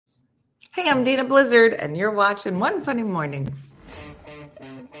Hey, I'm Dina Blizzard, and you're watching One Funny Morning.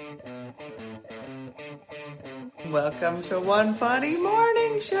 Welcome to One Funny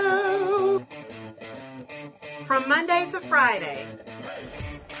Morning Show. From Monday to Friday.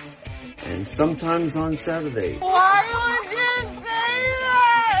 And sometimes on Saturday. Why would you say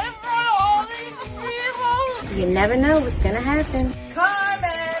that in front of all these people? You never know what's gonna happen.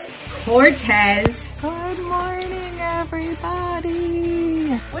 Carmen. Cortez. Good morning, everybody.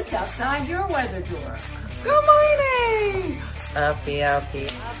 What's outside your weather door? Good morning. Uppy, everybody.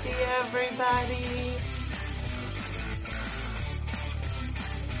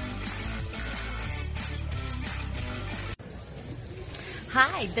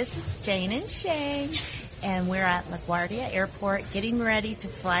 Hi, this is Jane and Shane, and we're at LaGuardia Airport getting ready to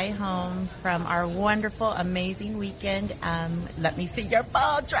fly home from our wonderful, amazing weekend. Let me see your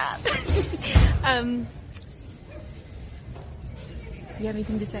ball drop. You have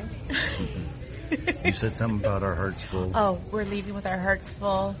anything to say? You said something about our hearts full. Oh, we're leaving with our hearts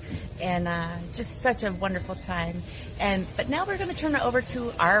full, and just such a wonderful time. But now we're going to turn it over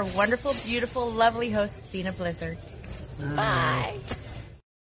to our wonderful, beautiful, lovely host, Dina Blizzard. Bye.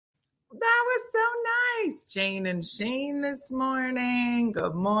 That was so nice. Jane and Shane this morning.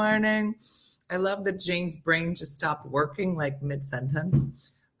 Good morning. I love that Jane's brain just stopped working like mid-sentence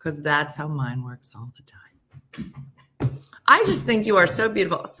because that's how mine works all the time. I just think you are so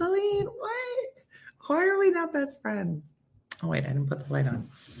beautiful. Celine, what? Why are we not best friends? Oh, wait, I didn't put the light on.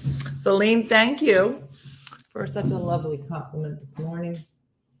 Celine, thank you for such a lovely compliment this morning.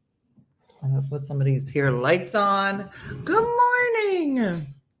 I'm going to put somebody's here lights on. Good morning.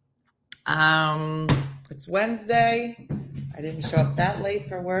 It's Wednesday. I didn't show up that late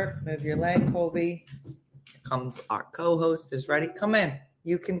for work. Move your leg, Colby. Here comes our co-host is ready. Come in.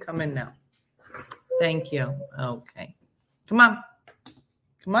 You can come in now. Thank you. Okay. Come on.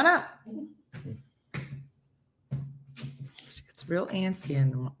 Come on up. She gets real antsy.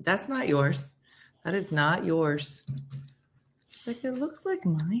 And that's not yours. That is not yours. She's like, it looks like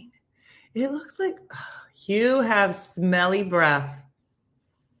mine. It looks like you have smelly breath.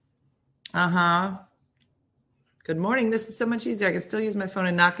 Good morning. This is so much easier. I can still use my phone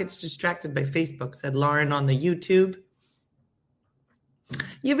and not get distracted by Facebook, said Lauren on the YouTube.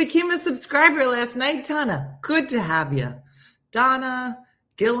 You became a subscriber last night, Tana. Good to have you. Donna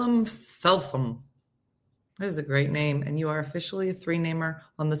Gillum Felpham. That is a great name. And you are officially a 3-namer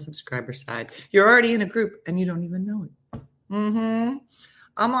on the subscriber side. You're already in a group and you don't even know it.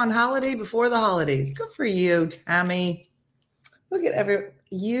 I'm on holiday before the holidays. Good for you, Tammy. Look at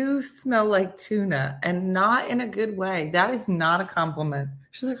you smell like tuna and not in a good way. That is not a compliment.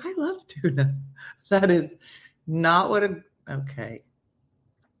 She's like, I love tuna. That is not okay.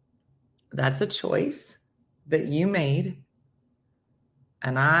 That's a choice that you made.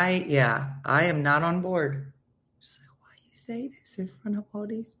 And I am not on board. She's like, why you say this in front of all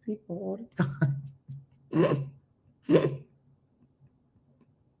these people all the time?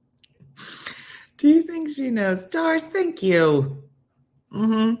 Do you think she knows? Stars, thank you.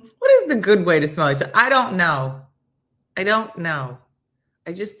 What is the good way to smell each other? I don't know.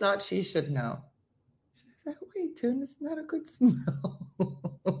 I just thought she should know. She's like, wait, tuna's not a good smell.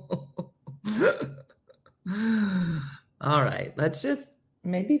 All right, let's just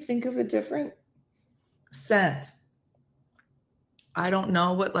maybe think of a different scent. I don't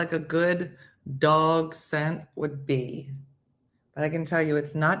know what like a good dog scent would be, but I can tell you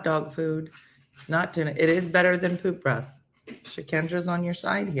it's not dog food. It's not tuna. It is better than poop breath. Shikendra's on your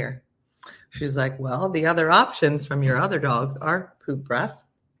side here. She's like, well, the other options from your other dogs are poop breath.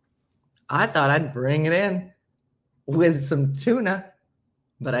 I thought I'd bring it in with some tuna,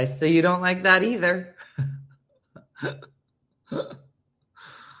 but I see you don't like that either.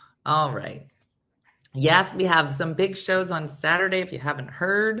 All right. Yes, we have some big shows on Saturday. If you haven't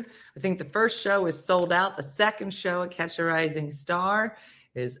heard, I think the first show is sold out. The second show at Catch a Rising Star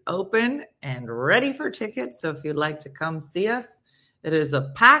is open and ready for tickets. So if you'd like to come see us, it is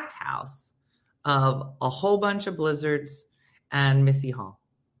a packed house of a whole bunch of Blizzards and Missy Hall.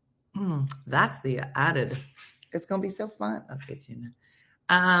 That's the added. It's going to be so fun. Okay, tuna.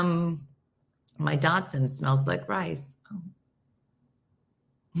 My Dodson smells like rice.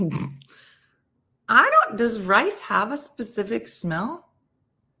 Does rice have a specific smell?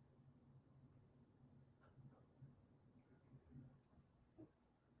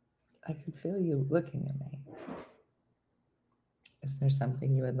 I can feel you looking at me. Is there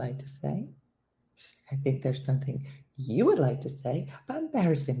something you would like to say? I think there's something you would like to say about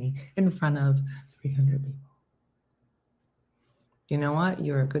embarrassing me in front of 300 people. You know what?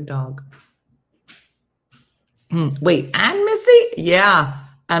 You're a good dog. Wait, and Missy? Yeah.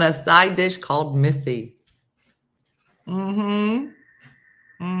 and a side dish called Missy. Mm-hmm.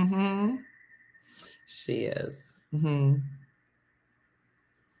 Mm-hmm. She is. Mm-hmm.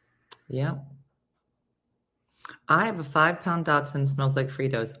 Yep. I have a 5-pound Dachshund, smells like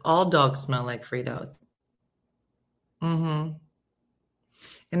Fritos. All dogs smell like Fritos. Mm-hmm.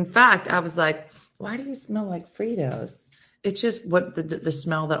 In fact, I was like, why do you smell like Fritos? It's just what the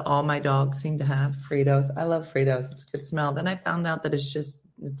smell that all my dogs seem to have, Fritos. I love Fritos. It's a good smell. Then I found out that it's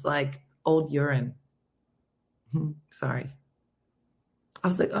like old urine. Sorry. I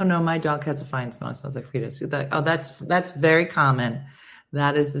was like, oh no, my dog has a fine smell. It smells like Fritos. So that's very common.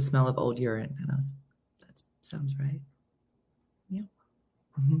 That is the smell of old urine. And I was, that sounds right. Yeah.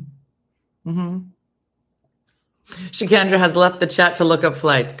 Mm-hmm. Mm-hmm. Shikendra has left the chat to look up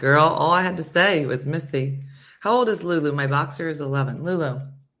flights. Girl, all I had to say was Missy. How old is Lulu? My boxer is 11. Lulu,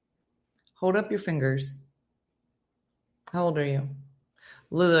 hold up your fingers. How old are you?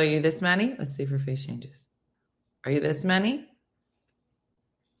 Lulu, are you this many? Let's see if her face changes. Are you this many?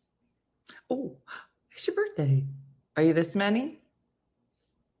 Oh, it's your birthday. Are you this many?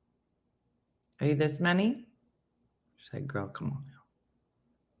 Are you this many? She's like, girl, come on now.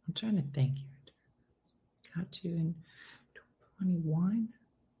 I'm trying to thank you. Got you in 21.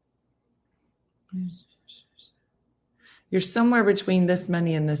 You're somewhere between this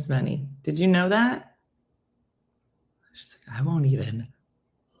many and this many. Did you know that? She's like, I won't even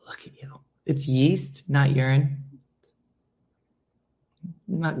look at you. It's yeast, not urine. It's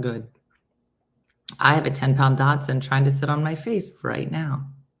not good. I have a 10-pound Dachshund trying to sit on my face right now.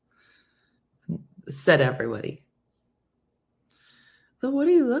 Said everybody. So what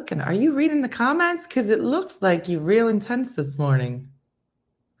are you looking at? Are you reading the comments? Because it looks like you're real intense this morning.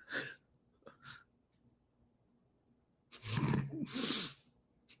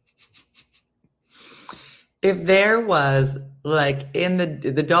 If there was, like, in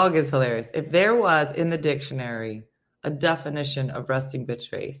the dog is hilarious. If there was in the dictionary a definition of resting bitch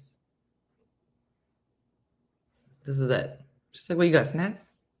face, this is it. Just like, what, you got a snack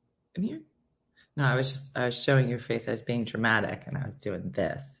in here? No, I was showing your face as being dramatic, and I was doing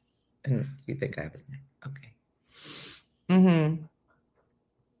this. And you think I was okay. Mm-hmm.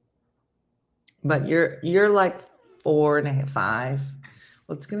 But you're like 4.5, 5.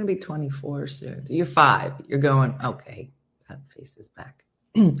 Well, it's gonna be 24 soon. So you're 5. You're going, okay, that face is back.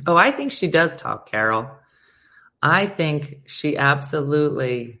 Oh, I think she does talk, Carol. I think she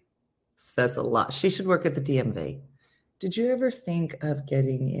absolutely says a lot. She should work at the DMV. Did you ever think of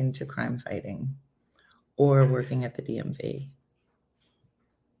getting into crime fighting or working at the DMV?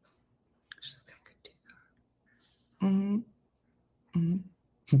 She's like, I could do that. Mm-hmm.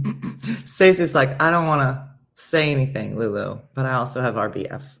 Mm-hmm. Stacey's like, I don't want to say anything, Lulu, but I also have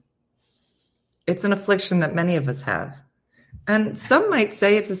RBF. It's an affliction that many of us have. And some might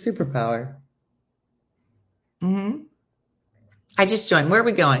say it's a superpower. Mm-hmm. I just joined. Where are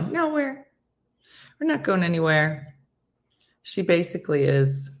we going? Nowhere. We're not going anywhere. She basically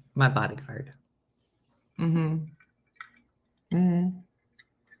is my bodyguard. Mm-hmm. Mm-hmm.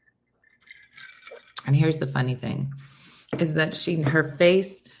 And here's the funny thing, is that her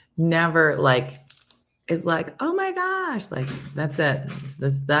face never is like, oh my gosh, like that's it.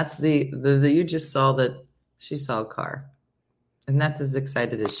 That's the you just saw that she saw a car. And that's as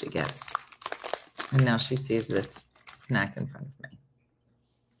excited as she gets. And now she sees this snack in front of me.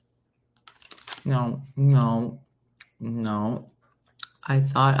 No. I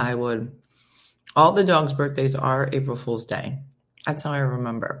thought I would. All the dogs' birthdays are April Fool's Day. That's how I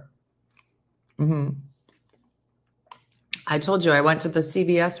remember. Mm-hmm. I told you I went to the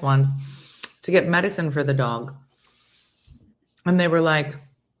CVS once to get medicine for the dog. And they were like,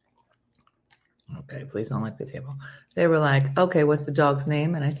 okay, please don't lick the table. They were like, okay, what's the dog's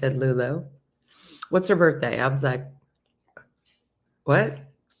name? And I said, Lulu. What's her birthday? I was like, what?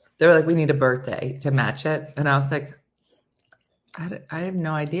 They were like, we need a birthday to match it. And I was like, I have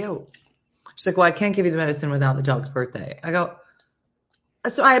no idea. She's like, well, I can't give you the medicine without the dog's birthday. I go,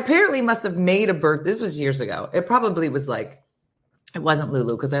 so I apparently must have made a birth. This was years ago. It probably was like, it wasn't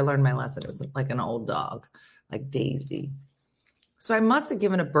Lulu because I learned my lesson. It was like an old dog, like Daisy. So I must have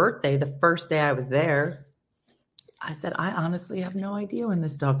given a birthday the first day I was there. I said, I honestly have no idea when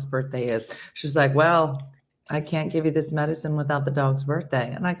this dog's birthday is. She's like, well, I can't give you this medicine without the dog's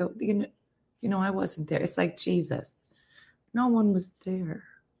birthday. And I go, you know, I wasn't there. It's like Jesus. No one was there.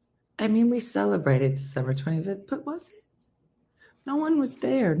 I mean, we celebrated December 25th, but was it? No one was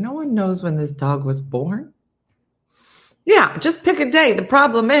there. No one knows when this dog was born. Yeah, just pick a day. The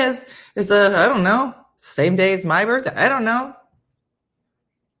problem is I don't know, same day as my birthday. I don't know.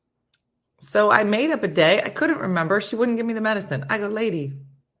 So I made up a day. I couldn't remember. She wouldn't give me the medicine. I go, lady,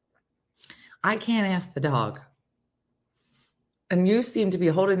 I can't ask the dog. And you seem to be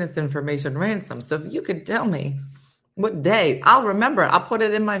holding this information ransom. So if you could tell me what day, I'll remember. I'll put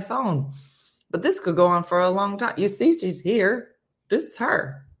it in my phone. But this could go on for a long time. You see, she's here. This is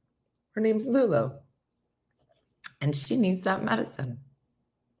her. Her name's Lulu. And she needs that medicine.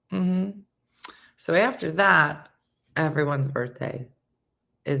 So after that, everyone's birthday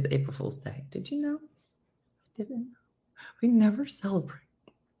is April Fool's Day. Did you know? Didn't know. We never celebrate.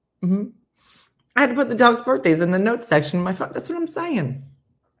 I had to put the dog's birthdays in the notes section of my phone. That's what I'm saying.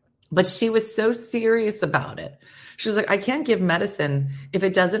 But she was so serious about it. She was like, I can't give medicine if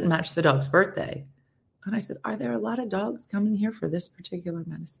it doesn't match the dog's birthday. And I said, are there a lot of dogs coming here for this particular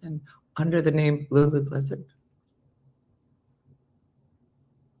medicine under the name Lulu Blizzard?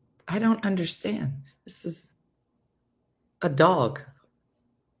 I don't understand. This is a dog.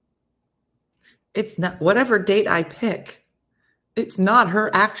 It's not, whatever date I pick, it's not her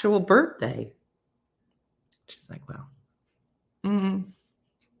actual birthday. She's like, well,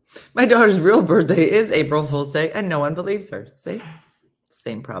 my daughter's real birthday is April Fool's Day, and no one believes her. See?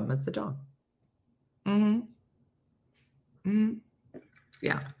 Same problem as the dog.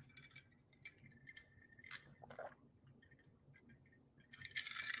 Yeah.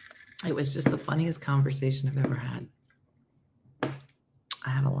 It was just the funniest conversation I've ever had. I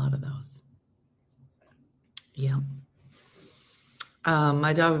have a lot of those. Yeah.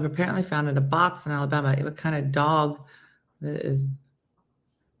 My dog apparently found in a box in Alabama. What kind of dog is?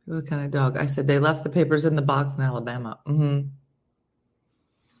 What kind of dog? I said they left the papers in the box in Alabama.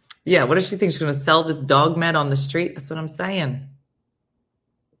 Yeah. What does she think? She's going to sell this dog med on the street? That's what I'm saying.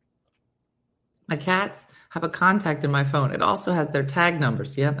 My cats have a contact in my phone. It also has their tag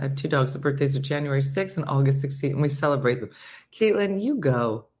numbers. Yep. I have 2 dogs. Their birthdays are January 6th and August 16th, and we celebrate them. Caitlin, you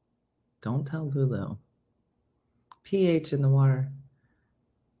go. Don't tell Lulu. pH in the water.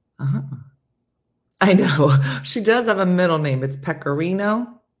 I know. She does have a middle name. It's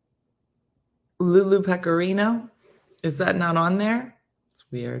Pecorino. Lulu Pecorino. Is that not on there? It's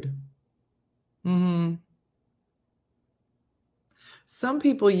weird. Some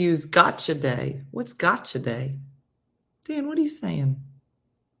people use Gotcha Day. What's Gotcha Day? Dan, what are you saying?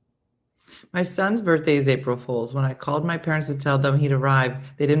 My son's birthday is April Fool's. When I called my parents to tell them he'd arrive,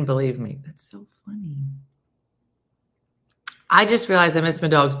 they didn't believe me. That's so funny. I just realized I missed my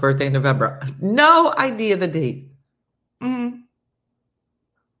dog's birthday in November. No idea the date.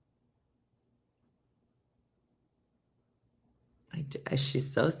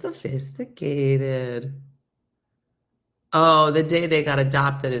 She's so sophisticated. Oh, the day they got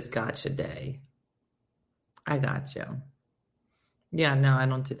adopted is Gotcha Day. I got you. Yeah, no, I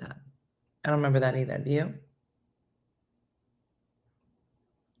don't do that. I don't remember that either. Do you?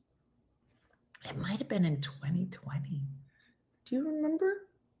 It might have been in 2020. Do you remember?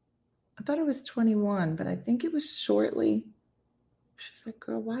 I thought it was 21, but I think it was shortly. She's like,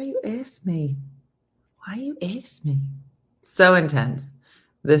 girl, why you ask me? Why you ask me? So intense.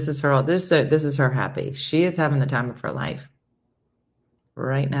 This is her. This is her happy. She is having the time of her life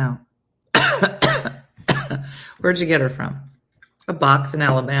right now. Where'd you get her from? A box in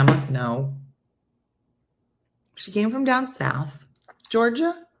Alabama? No. She came from down south,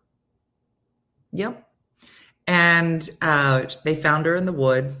 Georgia. Yep. And they found her in the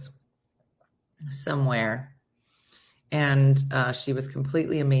woods somewhere. And she was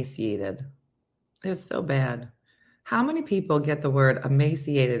completely emaciated. It was so bad. How many people get the word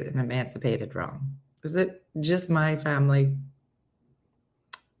emaciated and emancipated wrong? Is it just my family?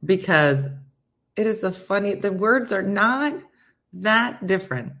 Because it is the words are not that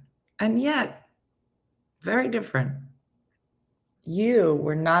different. And yet, very different. You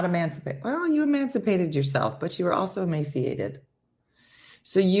were not emancipated. Well, you emancipated yourself, but you were also emaciated.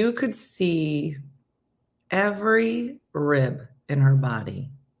 So you could see every rib in her body.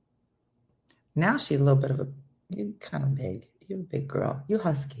 Now she's a little bit of you're kind of big. You're a big girl. You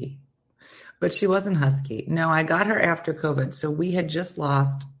husky. But she wasn't husky. No, I got her after COVID. So we had just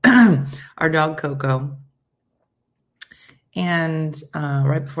lost our dog Coco. And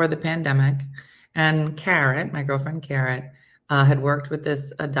right before the pandemic. And Carrot, my girlfriend Carrot, had worked with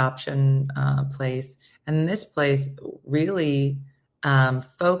this adoption place. And this place really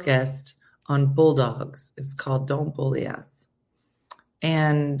focused on bulldogs. It's called Don't Bully Us.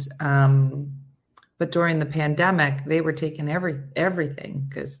 And but during the pandemic, they were taking everything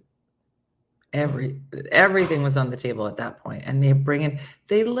because everything was on the table at that point. And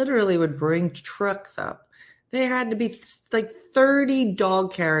they literally would bring trucks up. There had to be like 30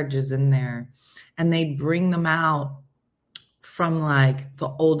 dog carriages in there. And they'd bring them out from like the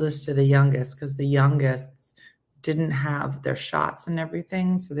oldest to the youngest, because the youngest didn't have their shots and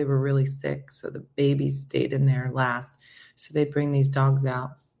everything. So they were really sick. So the babies stayed in there last. So they'd bring these dogs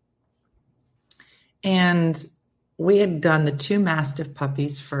out. And we had done the 2 Mastiff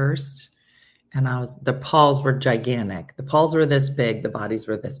puppies first. And the paws were gigantic. The paws were this big. The bodies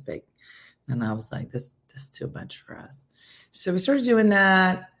were this big. And I was like, this is too much for us. So we started doing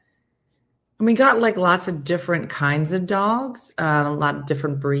that. And we got like lots of different kinds of dogs, a lot of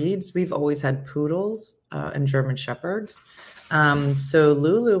different breeds. We've always had poodles and German shepherds. So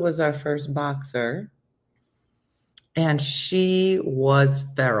Lulu was our first boxer. And she was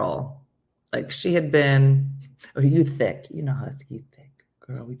feral. Like she had been, you thick. You know how that's you thick.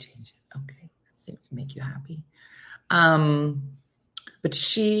 Girl, we change it. Okay. That seems to make you happy. But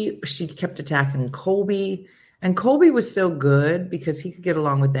she kept attacking Colby. And Colby was so good because he could get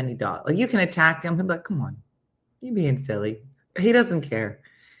along with any dog. Like you can attack him. He'll be like, come on, you're being silly. He doesn't care.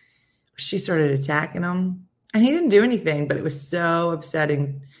 She started attacking him and he didn't do anything, but it was so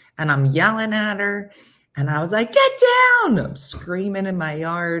upsetting. And I'm yelling at her and I was like, get down. I'm screaming in my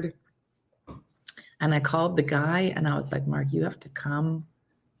yard. And I called the guy and I was like, Mark, you have to come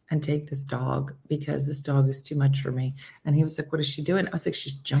and take this dog because this dog is too much for me. And he was like, what is she doing? I was like,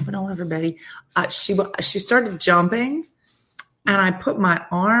 she's jumping all over Betty. She started jumping and I put my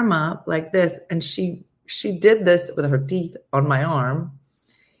arm up like this. And she did this with her teeth on my arm.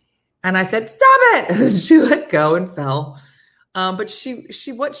 And I said, stop it. And then she let go and fell. But she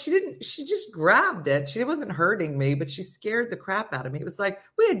just grabbed it. She wasn't hurting me, but she scared the crap out of me. It was like,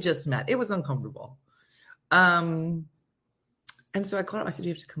 we had just met. It was uncomfortable. And so I called him. I said,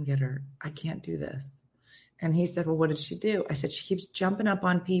 you have to come get her. I can't do this. And he said, well, what did she do? I said, she keeps jumping up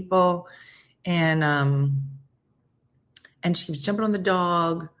on people and she keeps jumping on the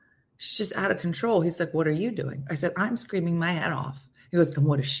dog. She's just out of control. He's like, what are you doing? I said, I'm screaming my head off. He goes, and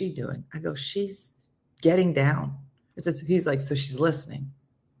what is she doing? I go, she's getting down. He's like, so she's listening.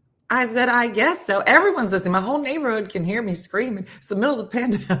 I said, I guess so. Everyone's listening. My whole neighborhood can hear me screaming. It's the middle of the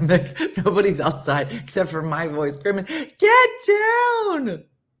pandemic. Nobody's outside except for my voice screaming, get down.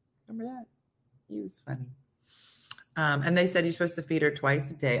 Remember that? He was funny. And they said you're supposed to feed her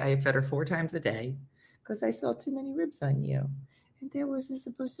twice a day. I fed her 4 times a day because I saw too many ribs on you. And that wasn't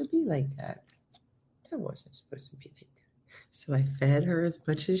supposed to be like that. That wasn't supposed to be like that. So I fed her as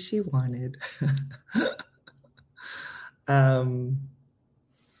much as she wanted.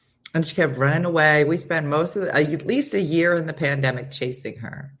 And she kept running away. We spent at least a year in the pandemic chasing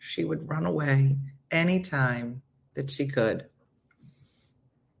her. She would run away anytime that she could.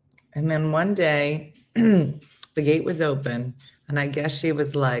 And then one day, the gate was open. And I guess she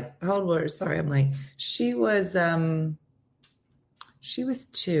was like, oh, Lord, sorry, I'm late. She was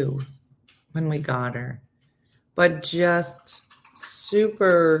 2 when we got her. But just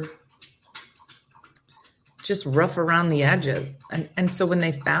super... just rough around the edges. And so when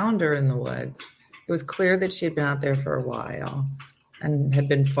they found her in the woods, it was clear that she had been out there for a while and had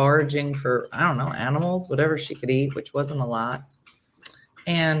been foraging for, I don't know, animals, whatever she could eat, which wasn't a lot.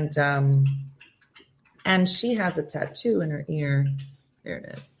 And she has a tattoo in her ear. There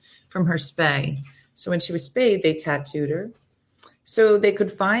it is, from her spay. So when she was spayed, they tattooed her. So they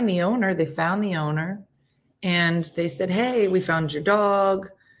could find the owner. They found the owner and they said, hey, we found your dog.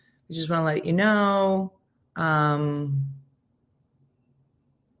 We just want to let you know. And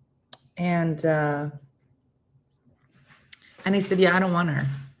he said, yeah, I don't want her.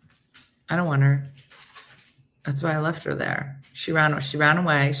 That's why I left her there. She ran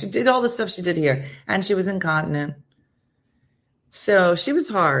away. She did all the stuff she did here and she was incontinent. So she was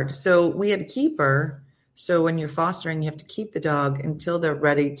hard. So we had to keep her. So when you're fostering, you have to keep the dog until they're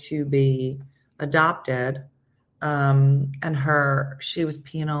ready to be adopted. And she was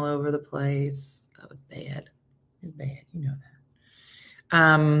peeing all over the place. That was bad. It was bad. You know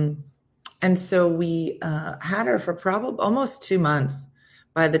that. And so we had her for probably almost 2 months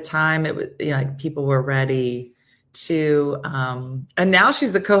by the time it was, like people were ready to, and now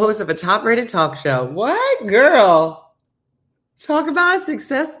she's the co-host of a top-rated talk show. What, girl? Talk about a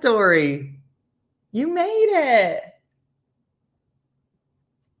success story. You made it.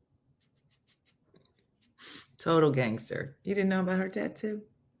 Total gangster. You didn't know about her tattoo?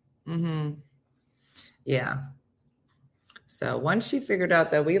 Mm-hmm. Yeah. So once she figured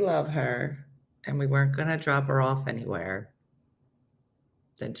out that we love her and we weren't going to drop her off anywhere,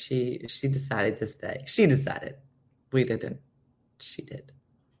 then she decided to stay. She decided. We didn't. She did.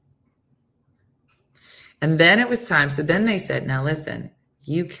 And then it was time. So then they said, now listen,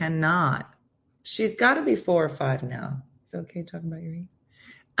 you cannot. She's got to be 4 or 5 now. Is it okay talking about your age?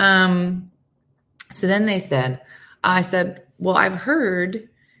 So then they said, I said, well, I've heard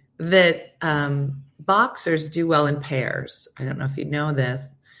that boxers do well in pairs. I don't know if you know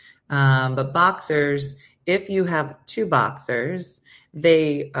this, but boxers, if you have two boxers,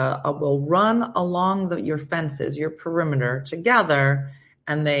 they will run along your fences, your perimeter together,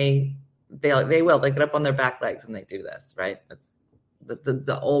 and they get up on their back legs and they do this, right? That's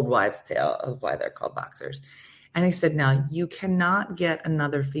the old wives' tale of why they're called boxers. And he said, now you cannot get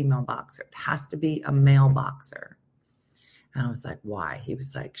another female boxer. It has to be a male boxer. And I was like, why? He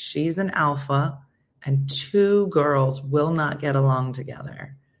was like, she's an alpha and two girls will not get along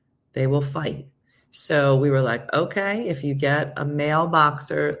together. They will fight. So we were like, okay, if you get a male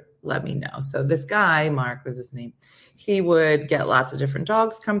boxer, let me know. So this guy, Mark was his name, he would get lots of different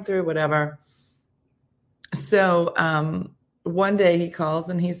dogs come through, whatever. So one day he calls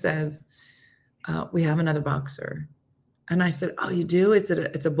and he says, we have another boxer. And I said, oh, you do?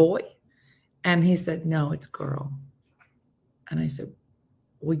 It's a boy? And he said, no, it's a girl. And I said,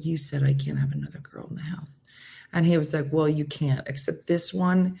 well, you said I can't have another girl in the house. And he was like, well, you can't, except this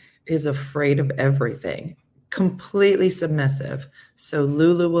one is afraid of everything, completely submissive. So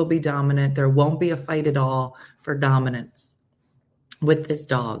Lulu will be dominant. There won't be a fight at all for dominance with this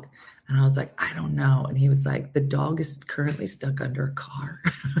dog. And I was like, I don't know. And he was like, the dog is currently stuck under a car.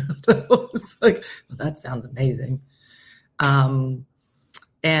 I was like, well, that sounds amazing. And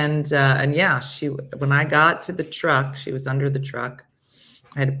yeah, when I got to the truck, she was under the truck.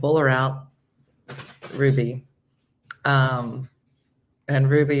 I had to pull her out, Ruby. And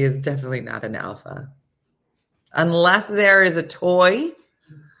Ruby is definitely not an alpha. Unless there is a toy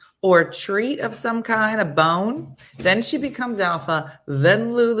or a treat of some kind, a bone, then she becomes alpha.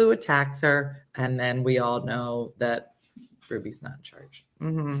 Then Lulu attacks her. And then we all know that Ruby's not in charge.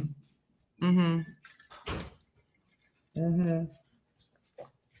 Mm-hmm. Mm-hmm. Mm-hmm.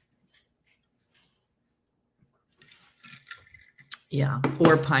 Yeah.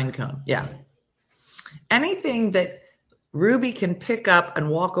 Or pine cone. Yeah. Anything that Ruby can pick up and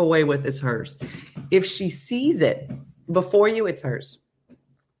walk away with is hers. If she sees it before you, it's hers.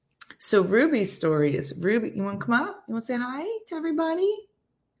 So Ruby's story is, Ruby, you want to come up? You want to say hi to everybody?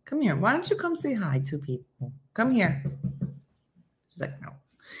 Come here. Why don't you come say hi to people? Come here. She's like, no.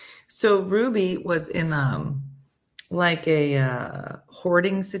 So Ruby was in like a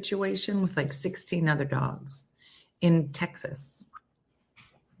hoarding situation with like 16 other dogs in Texas.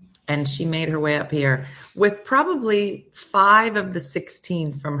 And she made her way up here with probably 5 of the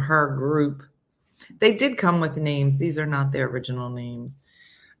 16 from her group. They did come with names. These are not their original names.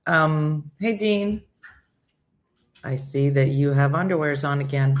 Hey, Dean. I see that you have underwears on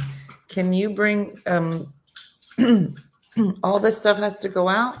again. Can you bring all this stuff has to go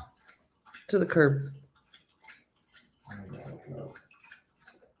out to the curb?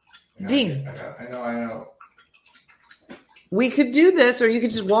 Dean. I know. We could do this, or you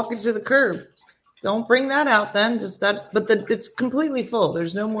could just walk it to the curb. Don't bring that out then. It's completely full.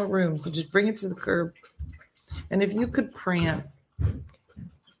 There's no more room. So just bring it to the curb. And if you could prance.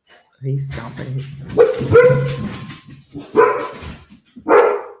 He's stomping. He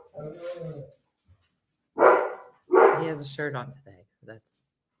has a shirt on today.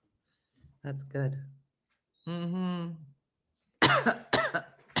 That's good. Mm-hmm.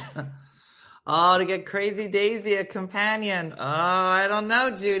 Oh, to get Crazy Daisy a companion. Oh, I don't know,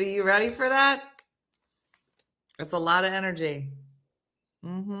 Judy. You ready for that? It's a lot of energy.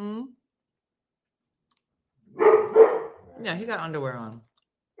 Mm-hmm. Yeah, he got underwear on.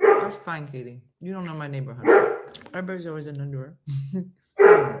 That's fine, Katie. You don't know my neighborhood. Everybody's always in underwear.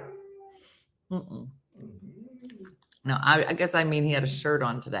 Mm-mm. No, I guess I mean he had a shirt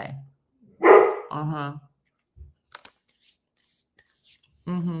on today. Uh-huh.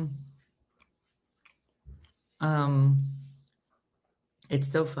 Mm-hmm.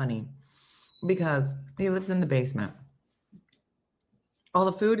 It's so funny because he lives in the basement. All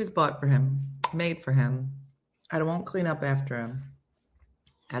the food is bought for him, made for him. I won't clean up after him.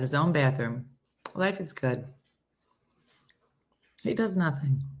 Got his own bathroom. Life is good. He does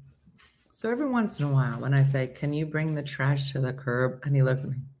nothing. So every once in a while when I say, can you bring the trash to the curb? And he looks at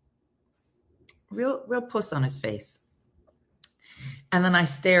me. Real puss on his face. And then I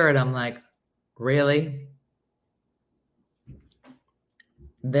stare at him like, really?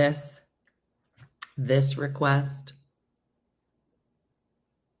 This request?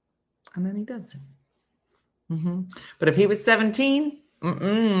 And then he does it. Mm-hmm. But if he was 17,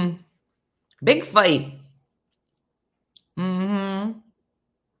 big fight. Mm-hmm.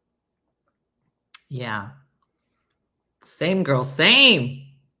 Yeah. Same girl, same.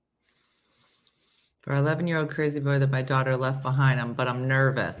 For 11-year-old crazy boy that my daughter left behind, but I'm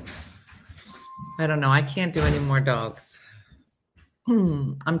nervous. I don't know. I can't do any more dogs.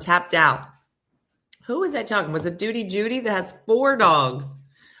 I'm tapped out. Who was I talking? Was it Duty Judy that has 4 dogs?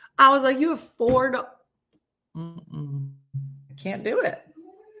 I was like, you have 4 dogs. I can't do it.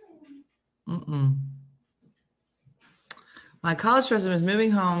 My college professor is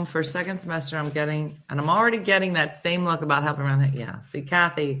moving home for 2nd semester. I'm already getting that same look about helping around that. Yeah. See,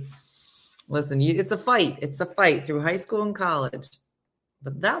 Kathy, listen, it's a fight. It's a fight through high school and college.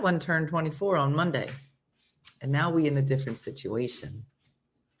 But that one turned 24 on Monday. And now we in a different situation.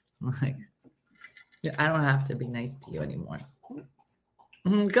 Like, I don't have to be nice to you anymore.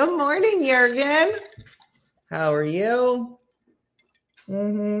 Good morning, Jurgen. How are you?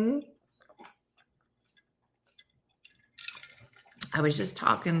 I was just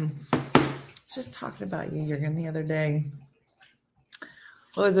talking about you, Jurgen, the other day.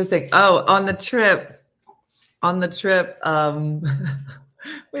 What was I saying? Oh, on the trip,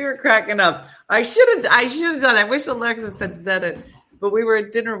 we were cracking up. I should have done it. I wish Alexis had said it, but we were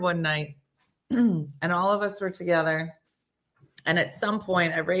at dinner one night and all of us were together. And at some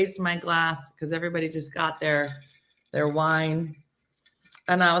point I raised my glass because everybody just got their wine.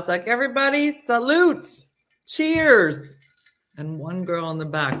 And I was like, everybody salute, cheers. And one girl in the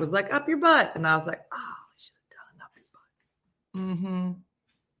back was like, up your butt. And I was like, oh, I should have done an up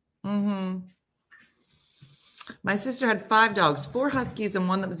your butt. My sister had 5 dogs, 4 huskies, and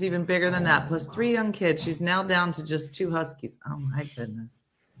one that was even bigger than that, plus 3 young kids. She's now down to just 2 huskies. Oh, my goodness.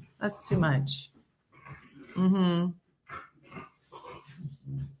 That's too much.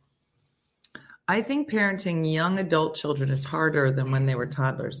 I think parenting young adult children is harder than when they were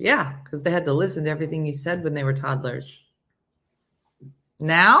toddlers. Yeah, because they had to listen to everything you said when they were toddlers.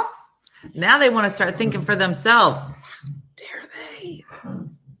 Now they want to start thinking for themselves. How dare they?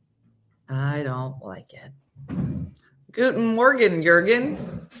 I don't like it. Guten Morgen,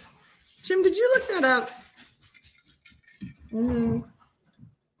 Jurgen. Jim, did you look that up?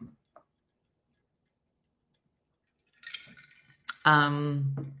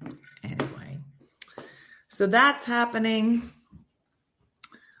 Anyway, so that's happening.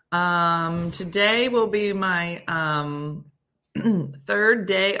 Today will be my 3rd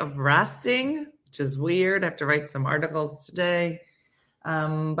day of resting, which is weird. I have to write some articles today. But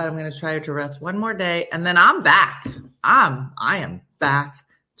I'm going to try to rest one more day and then I'm back. I am back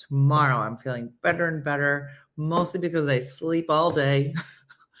tomorrow. I'm feeling better and better, mostly because I sleep all day.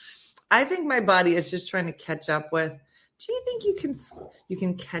 I think my body is just trying to catch up with. Do you think you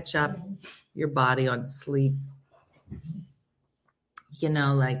can catch up your body on sleep? You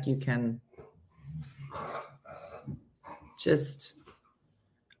know, like you can just,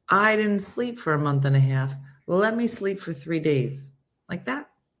 I didn't sleep for a month and a half. Let me sleep for 3 days. Like that.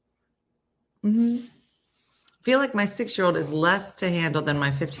 I feel like my 6-year-old is less to handle than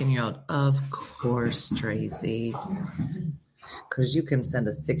my 15-year-old. Of course, Tracy. Because you can send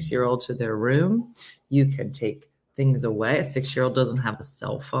a 6-year-old to their room. You can take things away. A 6-year-old doesn't have a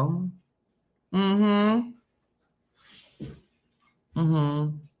cell phone. There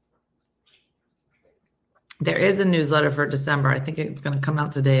is a newsletter for December. I think it's going to come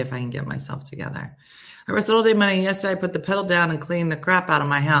out today if I can get myself together. I rested all day Monday. Yesterday, I put the pedal down and cleaned the crap out of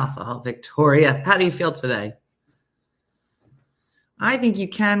my house. Oh, Victoria, how do you feel today? I think you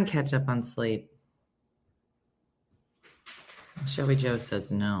can catch up on sleep. Shelby Joe says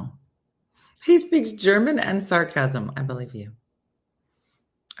no. He speaks German and sarcasm. I believe you.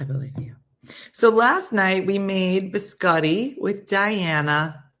 So last night we made biscotti with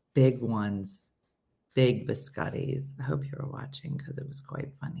Diana. Big ones. Big biscottis. I hope you were watching because it was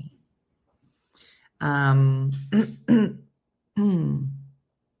quite funny.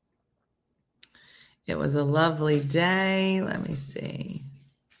 It was a lovely day. Let me see.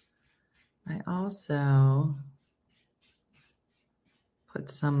 I also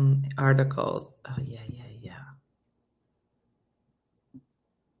put some articles. Oh, yeah.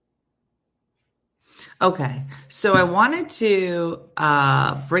 Okay, so I wanted to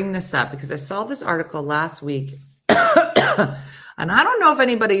bring this up because I saw this article last week, and I don't know if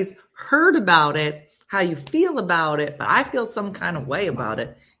anybody's heard about it, how you feel about it, but I feel some kind of way about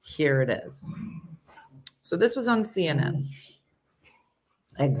it. Here it is. So this was on CNN.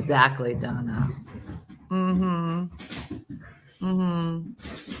 Exactly, Donna.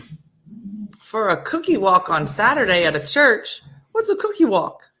 For a cookie walk on Saturday at a church. What's a cookie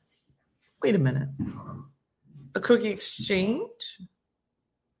walk? Wait a minute. A cookie exchange?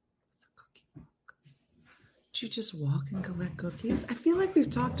 Did you just walk and collect cookies? I feel like we've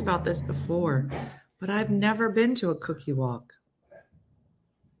talked about this before, but I've never been to a cookie walk.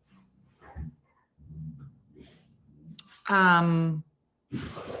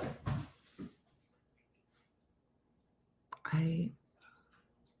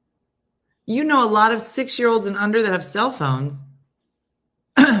 You know a lot of 6-year-olds and under that have cell phones.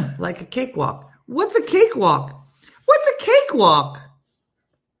 Like a cakewalk. What's a cakewalk? What's a cakewalk?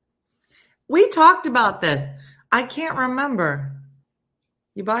 We talked about this. I can't remember.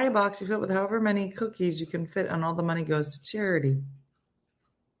 You buy a box, you fill it with however many cookies you can fit, and all the money goes to charity.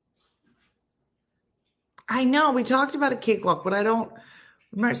 I know, we talked about a cakewalk, but I don't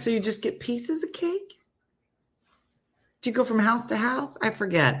remember. So you just get pieces of cake? Do you go from house to house? I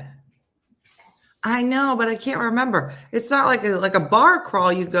forget. I know, but I can't remember. It's not like a bar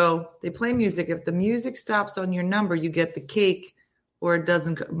crawl. You go, they play music. If the music stops on your number, you get the cake, or it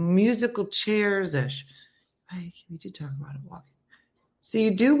doesn't. Musical chairs-ish. We did talk about it, walking. So you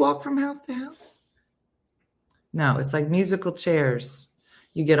do walk from house to house? No, it's like musical chairs.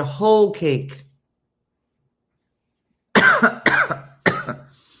 You get a whole cake. And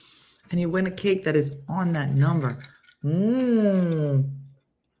you win a cake that is on that number.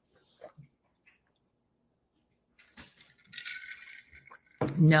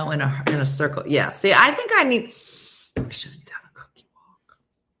 No, in a circle. Yeah. See, I think I should have done a cookie walk.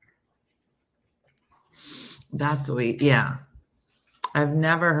 That's yeah. I've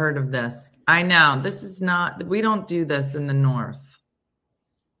never heard of this. I know. This is not, we don't do this in the North.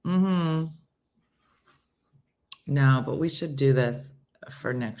 No, but we should do this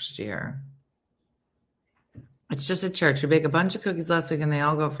for next year. It's just a church. We bake a bunch of cookies last week and they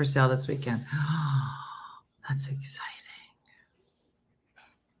all go for sale this weekend. That's exciting.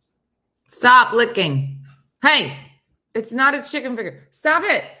 Stop licking. Hey, it's not a chicken finger. Stop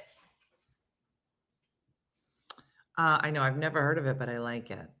it. I know I've never heard of it, but I like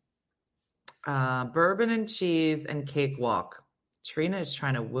it. Bourbon and cheese and cakewalk. Trina is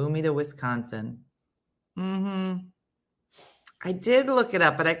trying to woo me to Wisconsin. I did look it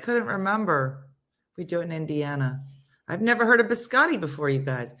up, but I couldn't remember. We do it in Indiana. I've never heard of biscotti before, you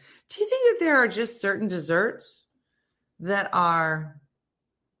guys. Do you think that there are just certain desserts that are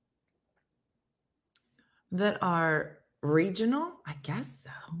regional? I guess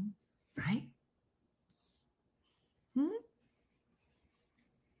so, right?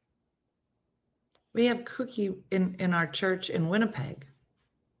 We have cookie in our church in Winnipeg.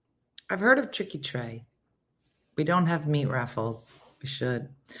 I've heard of Tricky Tray. We don't have meat raffles. We should.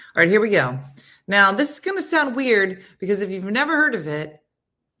 All right, here we go. Now, this is going to sound weird because if you've never heard of it,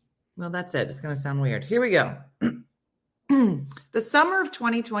 well, that's it. It's going to sound weird. Here we go. The summer of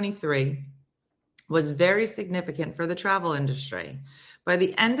 2023 was very significant for the travel industry. By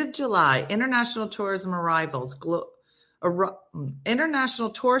the end of July, international tourist arrivals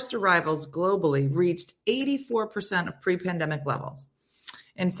globally reached 84% of pre-pandemic levels.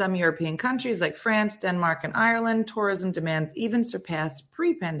 In some European countries like France, Denmark, and Ireland, tourism demands even surpassed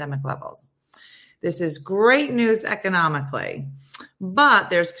pre-pandemic levels. This is great news economically, but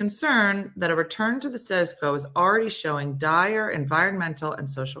there's concern that a return to the status quo is already showing dire environmental and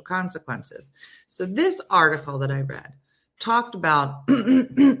social consequences. So this article that I read talked about,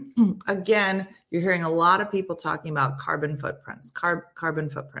 again, you're hearing a lot of people talking about carbon footprints,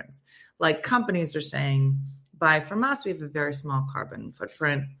 Like companies are saying, buy from us, we have a very small carbon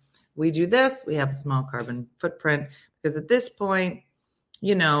footprint. We do this, we have a small carbon footprint. Because at this point,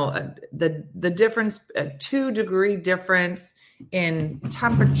 you know, the difference, a 2-degree difference in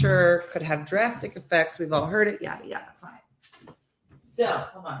temperature could have drastic effects. We've all heard it. Yada, yada, fine. So,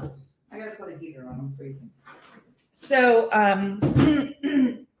 hold on. I got to put a heater on. I'm freezing. So,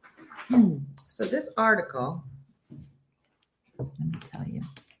 so this article, let me tell you.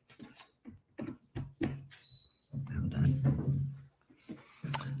 Hold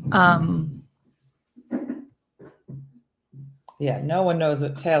on. Yeah, no one knows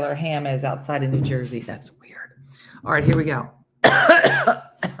what Taylor Ham is outside of New Jersey. That's weird. All right, here we go.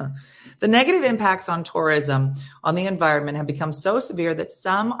 The negative impacts on tourism on the environment have become so severe that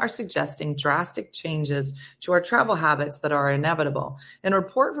some are suggesting drastic changes to our travel habits that are inevitable. In a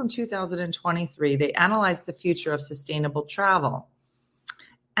report from 2023, they analyzed the future of sustainable travel.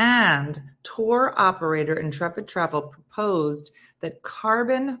 And tour operator Intrepid Travel proposed that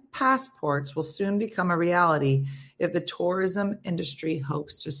carbon passports will soon become a reality if the tourism industry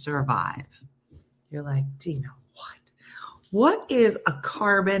hopes to survive. You're like, Dina, what? What is a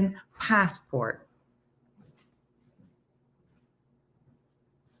carbon passport?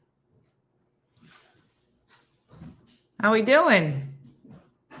 How we doing?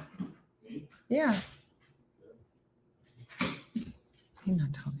 Yeah. I'm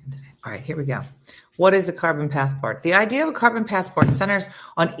not talking today. All right, here we go. What is a carbon passport? The idea of a carbon passport centers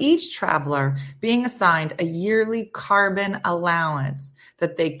on each traveler being assigned a yearly carbon allowance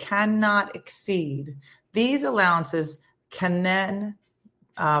that they cannot exceed. These allowances can then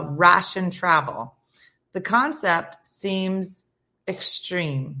ration travel. The concept seems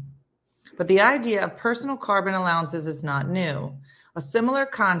extreme, but the idea of personal carbon allowances is not new. A similar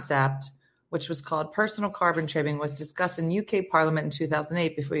concept, which was called personal carbon trading, was discussed in UK Parliament in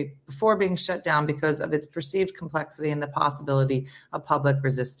 2008 before being shut down because of its perceived complexity and the possibility of public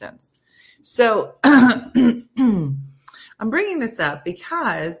resistance. So I'm bringing this up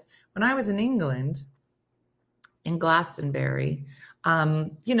because when I was in England, in Glastonbury,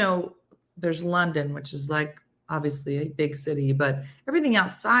 there's London, which is like obviously a big city, but everything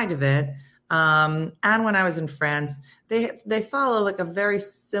outside of it, and when I was in France, they follow like a very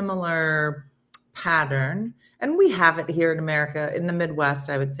similar pattern. And we have it here in America, in the Midwest,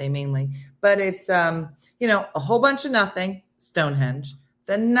 I would say mainly. But it's, a whole bunch of nothing, Stonehenge,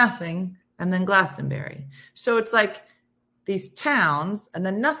 then nothing, and then Glastonbury. So it's like these towns and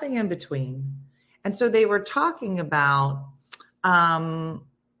then nothing in between. And so they were talking about, in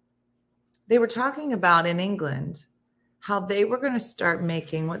England, how they were going to start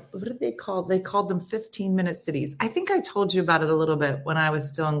making, what did they call? They called them 15-minute cities. I think I told you about it a little bit when I was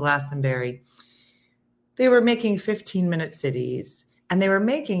still in Glastonbury. They were making 15-minute cities, and they were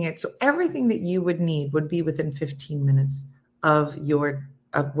making it so everything that you would need would be within 15 minutes of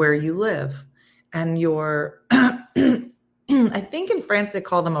where you live. And your, I think in France they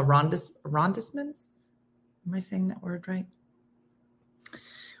call them arrondissements. Am I saying that word right?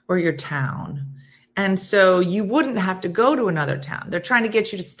 Or your town. And so you wouldn't have to go to another town. They're trying to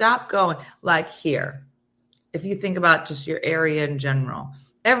get you to stop going, like here. If you think about just your area in general,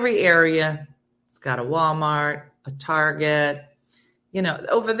 every area, it's got a Walmart, a Target.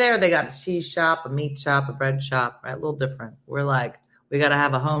 Over there they got a cheese shop, a meat shop, a bread shop, right? A little different. We're like, we got to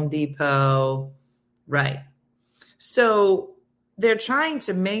have a Home Depot, right? So they're trying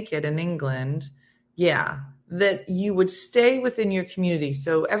to make it in England, that you would stay within your community.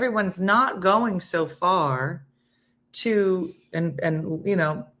 So everyone's not going so far to,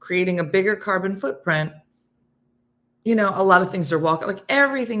 and creating a bigger carbon footprint. A lot of things are walkable. Like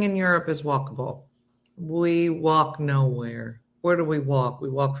everything in Europe is walkable. We walk nowhere. Where do we walk? We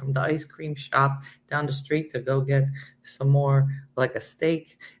walk from the ice cream shop down the street to go get some more, like a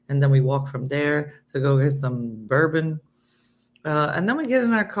steak. And then we walk from there to go get some bourbon. And then we get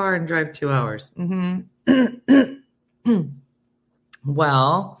in our car and drive 2 hours. Mm-hmm.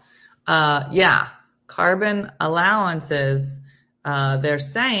 Well, carbon allowances, they're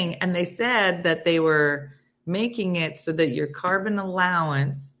saying, and they said that they were making it so that your carbon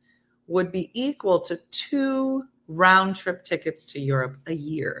allowance would be equal to 2 round trip tickets to Europe a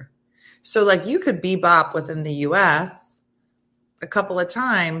year. So like you could bebop within the US a couple of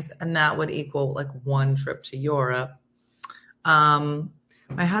times and that would equal like 1 trip to Europe.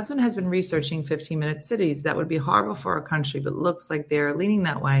 My husband has been researching 15-minute cities. That would be horrible for our country, but looks like they're leaning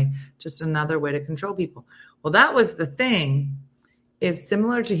that way. Just another way to control people. Well, that was the thing, is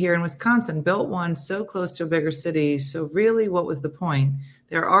similar to here in Wisconsin, built one so close to a bigger city. So really, what was the point?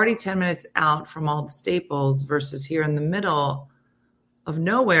 They're already 10 minutes out from all the staples versus here in the middle of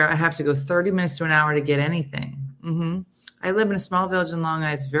nowhere. I have to go 30 minutes to an hour to get anything. Mm-hmm. I live in a small village in Long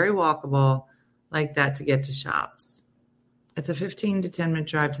Island. It's very walkable like that to get to shops. It's a 15 to 10 minute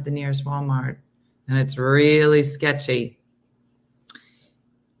drive to the nearest Walmart, and it's really sketchy.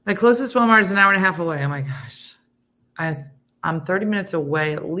 My closest Walmart is an hour and a half away. Oh my gosh. I'm 30 minutes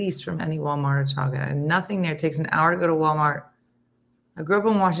away at least from any Walmart or Target. And nothing there. It takes an hour to go to Walmart. I grew up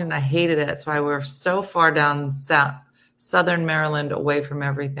in Washington. I hated it. That's why we're so far down southern Maryland, away from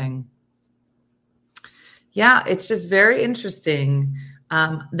everything. Yeah, it's just very interesting.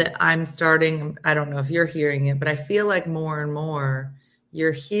 That I'm starting, I don't know if you're hearing it, but I feel like more and more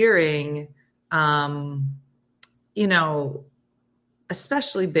you're hearing,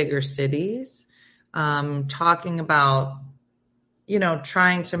 especially bigger cities, talking about,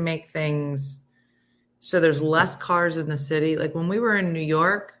 trying to make things so there's less cars in the city. Like when we were in New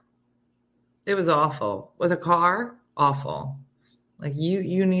York, it was awful. With a car, awful. Like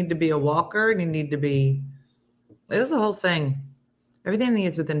you need to be a walker and you need to be, it was a whole thing. Everything I need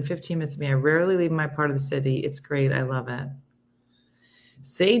is within 15 minutes of me. I rarely leave my part of the city. It's great. I love it.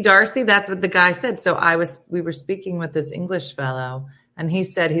 See, Darcy, that's what the guy said. So we were speaking with this English fellow, and he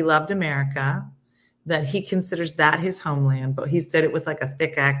said he loved America, that he considers that his homeland, but he said it with like a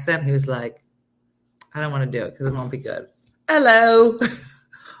thick accent. He was like, I don't want to do it because it won't be good. Hello.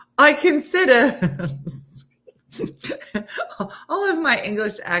 I consider all of my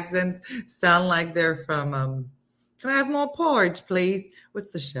English accents sound like they're from, can I have more porridge, please? What's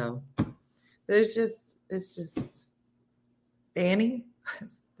the show? It's just Annie.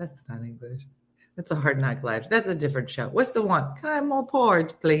 That's not English. It's a Hard Knock Life. That's a different show. What's the one? Can I have more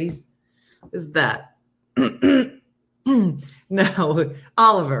porridge, please? Is that? No,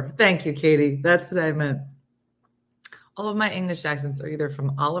 Oliver. Thank you, Katie. That's what I meant. All of my English accents are either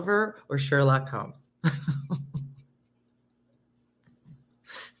from Oliver or Sherlock Holmes.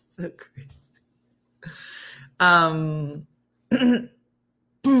 So crazy. My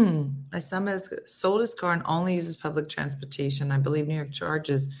son has sold his car and only uses public transportation. I believe New York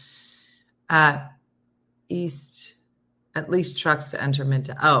charges at least trucks to enter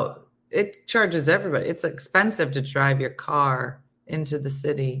Midtown. Oh, it charges everybody. It's expensive to drive your car into the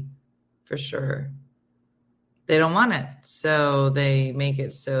city, for sure. They don't want it, so they make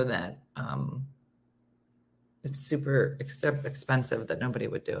it so that it's super expensive that nobody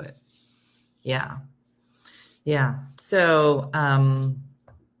would do it. Yeah. So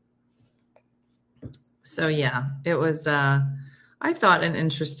yeah, it was, I thought, an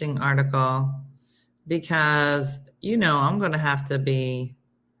interesting article because, I'm going to have to be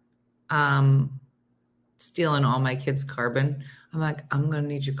stealing all my kids' carbon. I'm like, I'm going to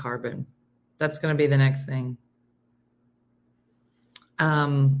need your carbon. That's going to be the next thing.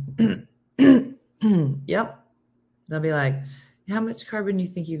 Yep. They'll be like, how much carbon do you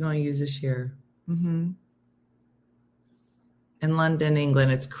think you're going to use this year? In London,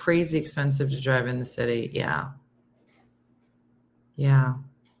 England, it's crazy expensive to drive in the city. Yeah.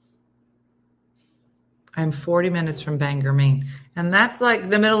 I'm 40 minutes from Bangor, Maine. And that's like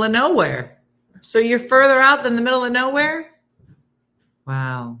the middle of nowhere. So you're further out than the middle of nowhere?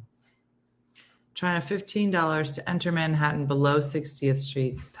 Wow. Trying $15 to enter Manhattan below 60th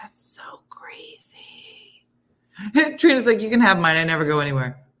Street. That's so crazy. Trina's like, you can have mine. I never go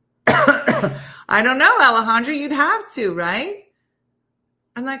anywhere. I don't know, Alejandra. You'd have to, right?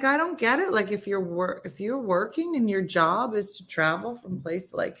 And like, I don't get it. Like, if you're working and your job is to travel from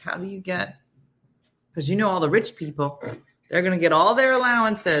place, like, how do you get? Because all the rich people, they're going to get all their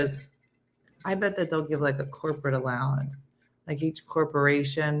allowances. I bet that they'll give like a corporate allowance. Like each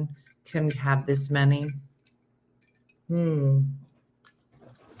corporation can have this many. How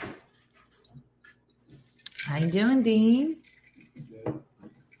you doing, Dean?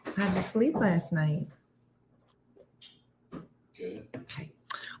 How'd you sleep last night? Good. Okay.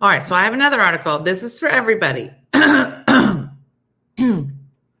 All right. So I have another article. This is for everybody.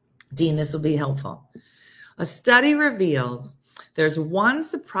 Dean, this will be helpful. A study reveals there's one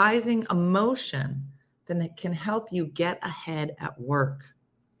surprising emotion that can help you get ahead at work.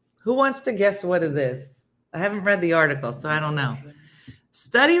 Who wants to guess what it is? I haven't read the article, so I don't know.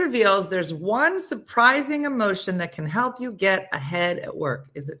 Study reveals there's one surprising emotion that can help you get ahead at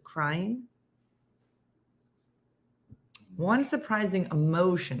work. Is it crying? One surprising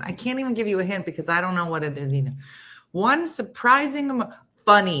emotion. I can't even give you a hint because I don't know what it is either. One surprising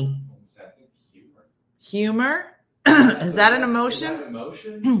funny. Humor? Is that an emotion? Is that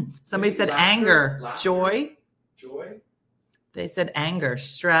emotion? Somebody said anger. Laughter? Joy? They said anger,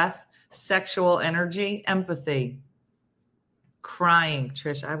 stress, sexual energy, empathy. Crying.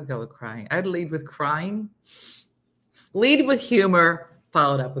 Trish, I would go with crying. I'd lead with crying. Lead with humor,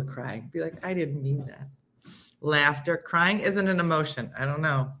 followed up with crying. Be like, I didn't mean that. Laughter. Crying isn't an emotion. I don't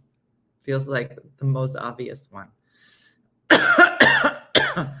know. Feels like the most obvious one.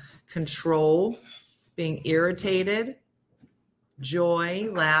 Control. Being irritated. Joy.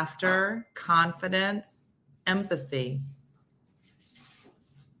 Laughter. Confidence. Empathy.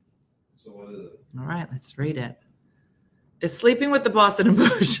 So what is it? All right, let's read it. Is sleeping with the boss an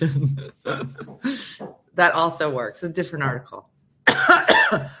emotion? That also works. It's a different article. All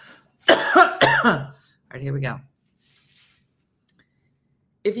right, here we go.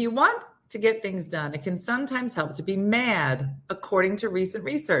 If you want to get things done, it can sometimes help to be mad, according to recent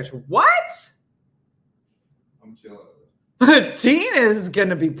research. What? I'm killing it. Tina is going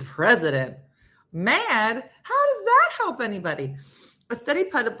to be president. Mad? How does that help anybody? A study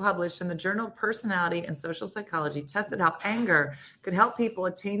published in the Journal of Personality and Social Psychology tested how anger could help people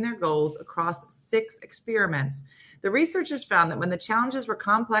attain their goals across 6 experiments. The researchers found that when the challenges were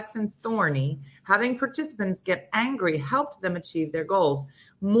complex and thorny, having participants get angry helped them achieve their goals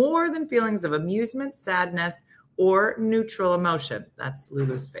more than feelings of amusement, sadness, or neutral emotion. That's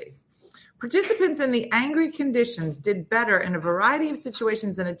Lulu's face. Participants in the angry conditions did better in a variety of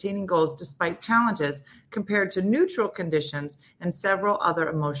situations in attaining goals despite challenges compared to neutral conditions and several other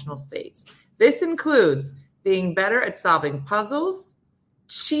emotional states. This includes being better at solving puzzles,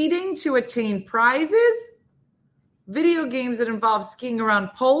 cheating to attain prizes, video games that involve skiing around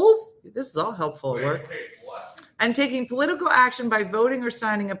poles. This is all helpful at work. And taking political action by voting or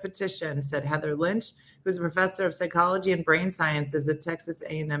signing a petition, said Heather Lynch, who's a professor of psychology and brain sciences at Texas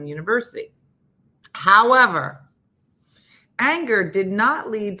A&M University. However, anger did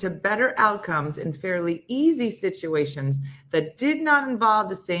not lead to better outcomes in fairly easy situations that did not involve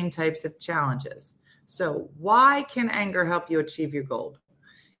the same types of challenges. So why can anger help you achieve your goal?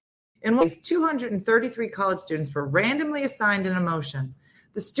 In one case, 233 college students were randomly assigned an emotion.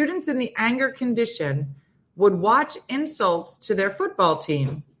 The students in the anger condition would watch insults to their football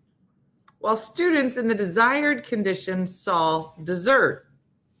team, while students in the desired condition saw dessert.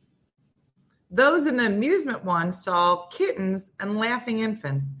 Those in the amusement one saw kittens and laughing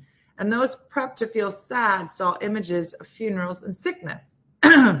infants, and those prepped to feel sad saw images of funerals and sickness.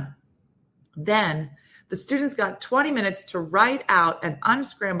 Then the students got 20 minutes to write out and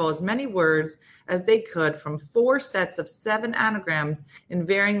unscramble as many words as they could from 4 sets of 7 anagrams in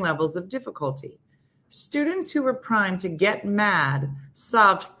varying levels of difficulty. Students who were primed to get mad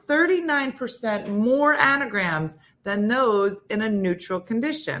solved 39% more anagrams than those in a neutral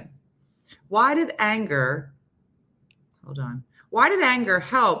condition. Why did anger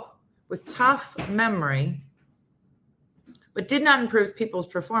help with tough memory, but did not improve people's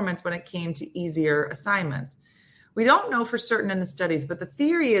performance when it came to easier assignments? We don't know for certain in the studies, but the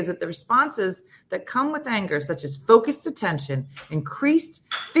theory is that the responses that come with anger, such as focused attention, increased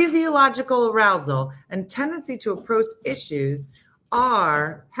physiological arousal, and tendency to approach issues,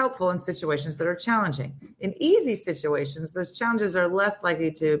 are helpful in situations that are challenging. In easy situations, those challenges are less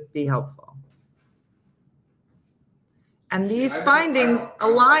likely to be helpful. And these findings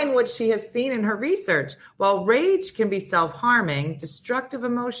align what she has seen in her research. While rage can be self-harming, destructive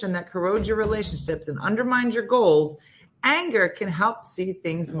emotion that corrodes your relationships and undermines your goals, anger can help see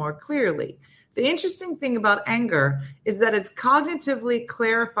things more clearly. The interesting thing about anger is that it's cognitively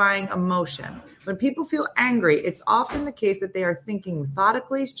clarifying emotion. When people feel angry, it's often the case that they are thinking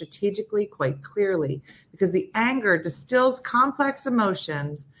methodically, strategically, quite clearly, because the anger distills complex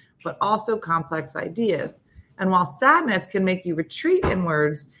emotions, but also complex ideas. And while sadness can make you retreat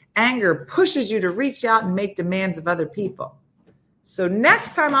inwards, anger pushes you to reach out and make demands of other people. So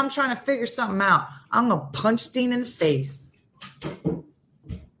next time I'm trying to figure something out, I'm going to punch Dean in the face.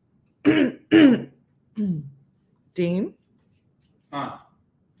 Dean? Huh.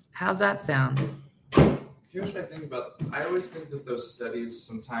 How's that sound? Here's what I think about. I always think that those studies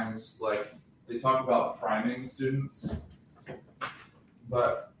sometimes, like, they talk about priming students,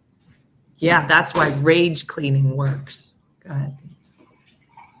 but yeah, that's why rage cleaning works. Go ahead.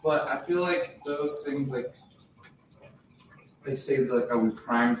 But I feel like those things, like, they say, like, oh, we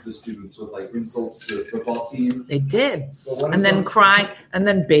primed the students with, like, insults to the football team. They did. And then crying, and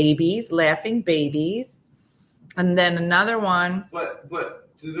then babies, laughing babies. And then another one.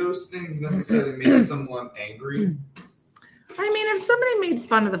 But do those things necessarily make someone angry? I mean, if somebody made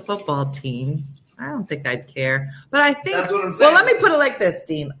fun of the football team, I don't think I'd care. But I think, that's what I'm saying. Well, let me put it like this,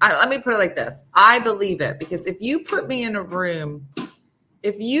 Dean. Let me put it like this. I believe it, because if you put me in a room,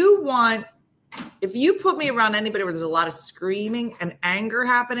 if you put me around anybody where there's a lot of screaming and anger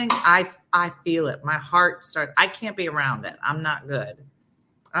happening, I feel it. My heart starts. I can't be around it. I'm not good.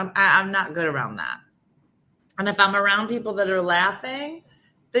 I'm not good around that. And if I'm around people that are laughing,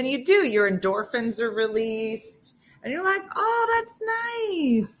 then you do. Your endorphins are released, and you're like, oh, that's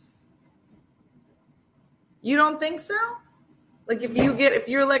nice. You don't think so? Like if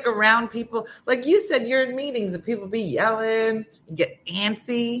you're like around people, like you said, you're in meetings and people be yelling, you get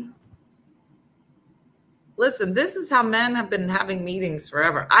antsy. Listen, this is how men have been having meetings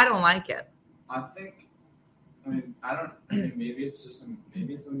forever. I don't like it. Maybe it's just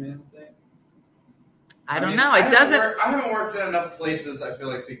maybe it's a man thing. I don't know. It doesn't. I haven't worked in enough places, I feel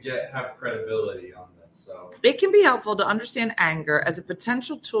like, to have credibility on this. So it can be helpful to understand anger as a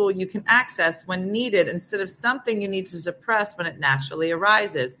potential tool you can access when needed instead of something you need to suppress when it naturally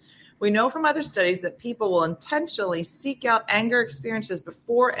arises. We know from other studies that people will intentionally seek out anger experiences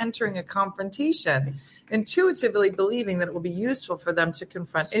before entering a confrontation, intuitively believing that it will be useful for them to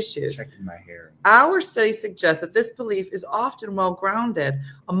confront issues. Checking my hair. Our study suggests that this belief is often well-grounded.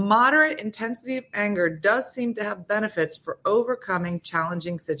 A moderate intensity of anger does seem to have benefits for overcoming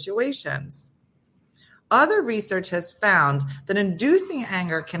challenging situations. Other research has found that inducing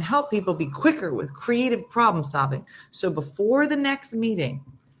anger can help people be quicker with creative problem solving. So before the next meeting,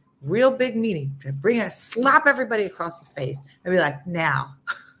 real big meeting, slap everybody across the face and be like, now,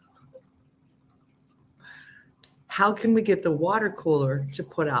 how can we get the water cooler to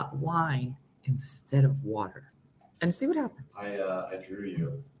put out wine instead of water? And see what happens. I drew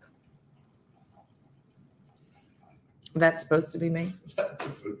you. That's supposed to be me? That's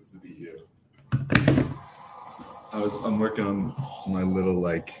supposed to be you. I'm working on my little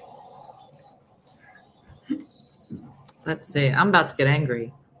Let's see. I'm about to get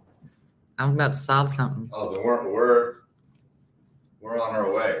angry. I'm about to solve something. Oh, then we're on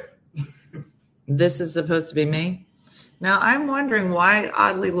our way. This is supposed to be me. Now, I'm wondering why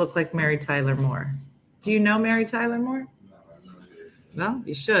I oddly look like Mary Tyler Moore. Do you know Mary Tyler Moore? No, I have no idea. Well,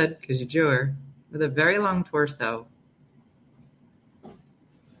 you should, because you drew her with a very long torso.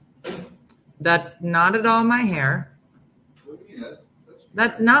 That's not at all my hair. What do you mean?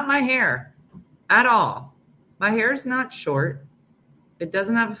 That's not my hair at all. My hair is not short. It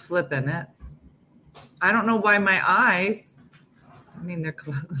doesn't have a flip in it. I don't know why my eyes, I mean, they're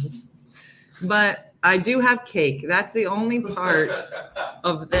closed. But I do have cake. That's the only part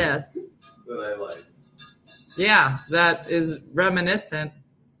of this. that I like. Yeah, that is reminiscent.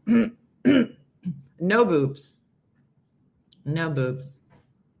 No boobs. No boobs.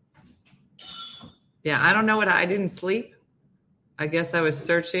 Yeah, I don't know I didn't sleep. I guess I was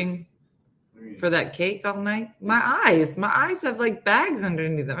searching for that cake all night. My eyes have like bags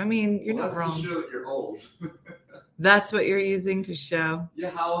underneath them. I mean, you're not wrong. That's to show that you're old. That's what you're using to show.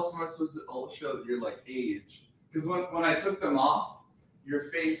 Yeah, how else am I supposed to show that you're like age? Because when I took them off, your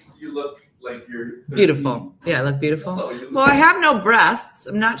face, you look like you're 13. Beautiful. Yeah, I look beautiful. Oh, you look Well, I have no breasts.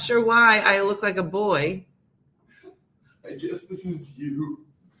 I'm not sure why I look like a boy. I guess this is you.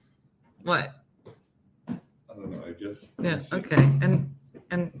 What? I don't know. I guess. Yeah. Okay.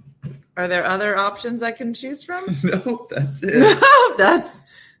 And are there other options I can choose from? No, that's it. No,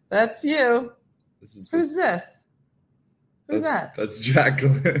 that's you. This is Who's this? Who's that? That's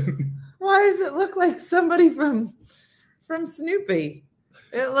Jacqueline. Why does it look like somebody from Snoopy?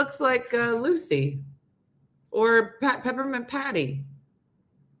 It looks like Lucy or Peppermint Patty.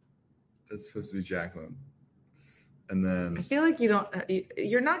 That's supposed to be Jacqueline. And I then feel like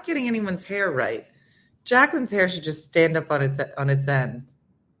you're not getting anyone's hair right. Jacqueline's hair should just stand up on its ends.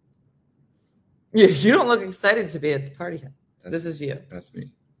 Yeah, you don't look excited to be at the party. This is you. That's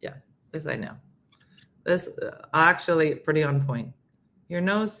me. Yeah, this I know. This actually pretty on point. Your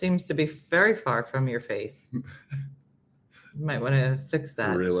nose seems to be very far from your face. You might want to fix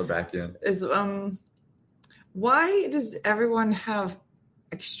that. Reel her back in. Why does everyone have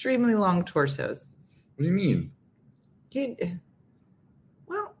extremely long torsos? What do you mean?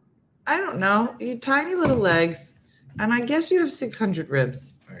 Well, I don't know. You tiny little legs, and I guess you have 600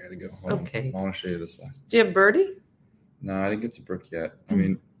 ribs. I gotta go home. Okay. I want to show you this last. Do you have Birdie? No, I didn't get to Brooke yet. I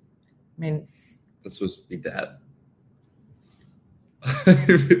mean, that's supposed to be Dad. I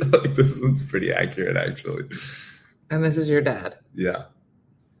feel like this one's pretty accurate, actually. And this is your dad. Yeah.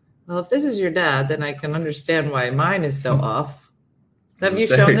 Well, if this is your dad, then I can understand why mine is so off. Have you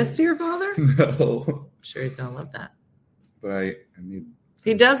shown this to your father? No. I'm sure he's gonna love that. But I mean,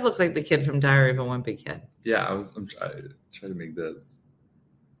 He does look like the kid from Diary of a Wimpy Kid. yeah, I'm trying to make this.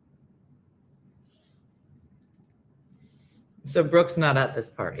 So Brooke's not at this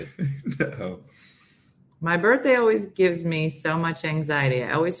party. No. My birthday always gives me so much anxiety.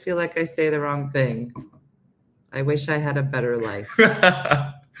 I always feel like I say the wrong thing. I wish I had a better life.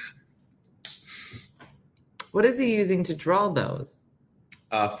 What is he using to draw those?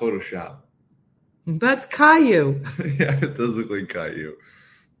 Photoshop. That's Caillou. Yeah, it does look like Caillou.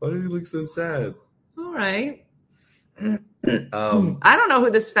 Why does he look so sad? All right. Um, I don't know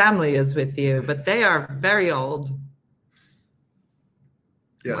who this family is with you, but they are very old.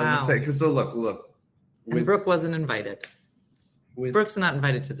 Yeah, Wow. I was gonna say, because so look. And Brooke wasn't invited. Brooke's not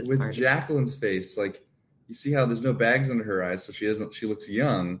invited to this with party. Jacqueline's face, like you see how there's no bags under her eyes, so she looks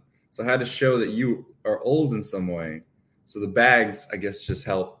young. So I had to show that you are old in some way. So the bags, I guess, just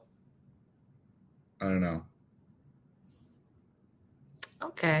help. I don't know.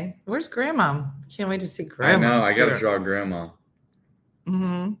 Okay. Where's Grandma? Can't wait to see Grandma. I know. I got to draw Grandma.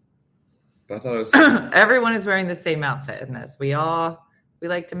 Mm-hmm. But I thought it was. Everyone is wearing the same outfit in this. We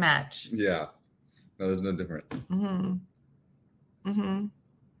like to match. Yeah. No, there's no different. Mm-hmm. Mm-hmm.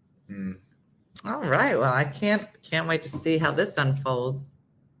 Mm. All right. Well, I can't wait to see how this unfolds.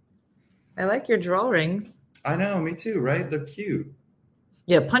 I like your drawings. I know. Me too. Right? They're cute.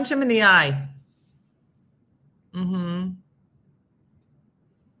 Yeah. Punch him in the eye. Mm-hmm.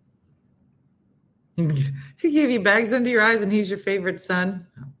 He gave you bags under your eyes, and he's your favorite son.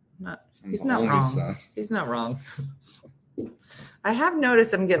 He's not wrong. Son. He's not wrong. I have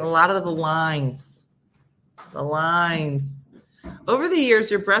noticed I'm getting a lot of the lines. The lines. Over the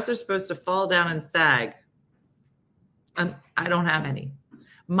years, your breasts are supposed to fall down and sag. And I don't have any.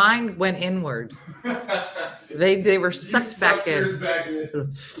 Mine went inward. They were sucked back in.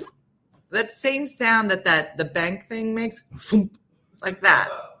 That same sound that the bank thing makes, thump, like that.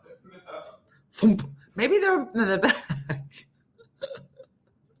 Thump. Maybe they're in the back.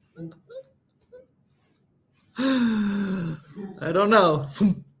 I don't know.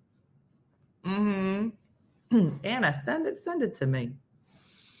 Anna, send it to me.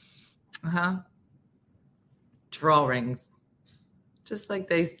 Drawings. Just like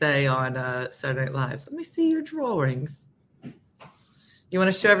they say on Saturday Night Live. Let me see your drawings. You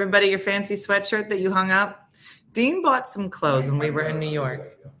want to show everybody your fancy sweatshirt that you hung up? Dean bought some clothes when we were in New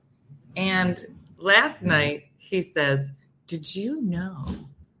York. And last night he says, did you know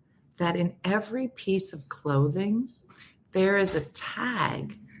that in every piece of clothing, there is a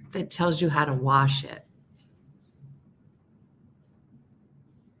tag that tells you how to wash it?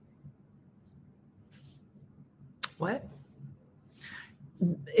 What?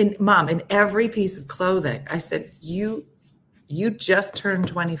 Mom, in every piece of clothing. I said, you just turned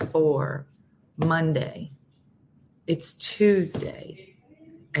 24 Monday. It's Tuesday.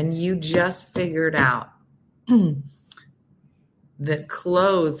 And you just figured out that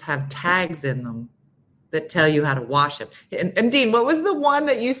clothes have tags in them that tell you how to wash them. And Dean, what was the one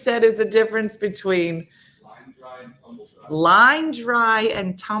that you said is the difference between Line dry and tumble dry? Line dry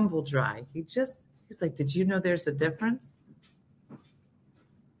and tumble dry. He's like, did you know there's a difference?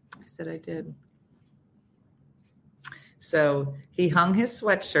 I said, I did. So he hung his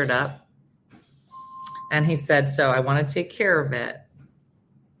sweatshirt up and he said, so I want to take care of it.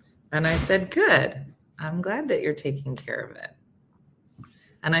 And I said, good. I'm glad that you're taking care of it.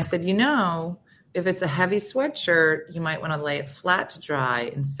 And I said, if it's a heavy sweatshirt, you might want to lay it flat to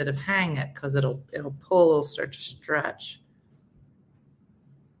dry instead of hang it because it'll pull, it'll start to stretch.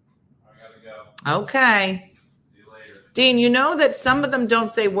 I gotta go. Okay. See you later. Dean, you know that some of them don't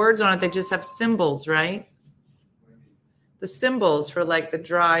say words on it. They just have symbols, right? The symbols for like the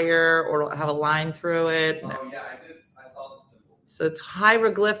dryer or it'll have a line through it. Oh, yeah, I did. I saw the symbol. So it's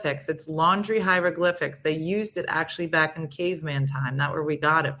hieroglyphics. It's laundry hieroglyphics. They used it actually back in caveman time. That's where we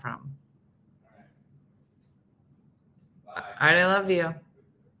got it from. All right, I love you.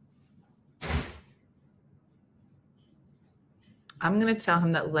 I'm going to tell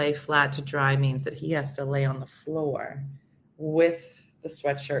him that lay flat to dry means that he has to lay on the floor with the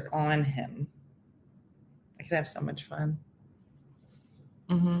sweatshirt on him. I could have so much fun.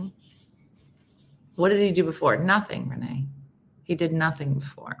 What did he do before? Nothing, Renee. He did nothing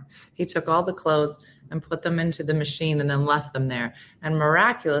before. He took all the clothes and put them into the machine and then left them there. And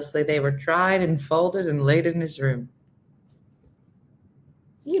miraculously, they were dried and folded and laid in his room.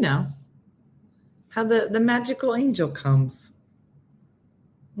 You know how the magical angel comes.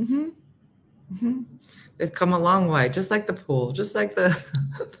 They've come a long way, just like the pool, just like the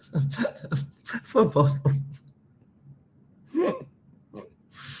football.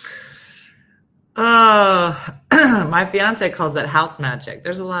 My fiance calls that house magic.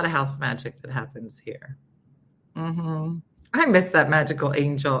 There's a lot of house magic that happens here. I miss that magical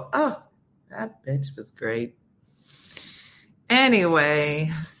angel. Oh, that bitch was great. Anyway,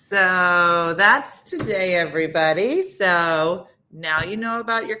 so that's today, everybody. So now you know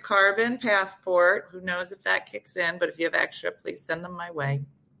about your carbon passport. Who knows if that kicks in, but if you have extra, please send them my way.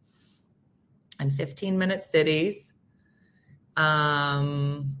 And 15-minute cities.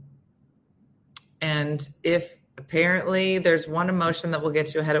 And if apparently there's one emotion that will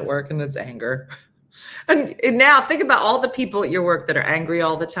get you ahead at work, and it's anger. And now think about all the people at your work that are angry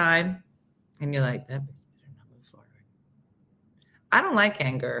all the time. And you're like, that bitch better not move forward. I don't like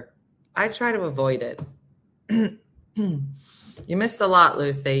anger. I try to avoid it. You missed a lot,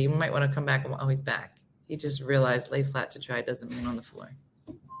 Lucy. You might want to come back. Oh, he's back. He just realized lay flat to dry doesn't mean on the floor.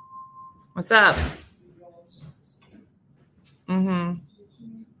 What's up?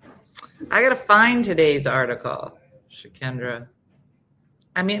 I got to find today's article, Shakendra.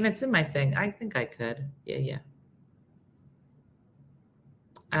 I mean, it's in my thing. I think I could. Yeah.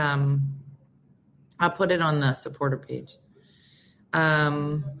 I'll put it on the supporter page.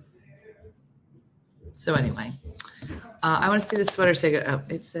 So anyway, I want to see the sweater.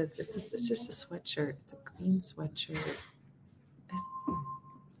 It says it's just a sweatshirt. It's a green sweatshirt.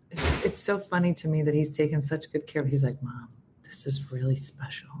 It's so funny to me that he's taken such good care of it. He's like, Mom, this is really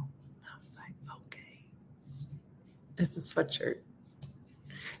special. And I was like, okay. It's a sweatshirt.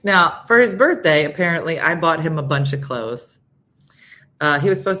 Now, for his birthday, apparently, I bought him a bunch of clothes. He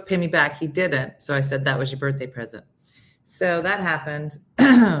was supposed to pay me back. He didn't. So I said, that was your birthday present. So that happened.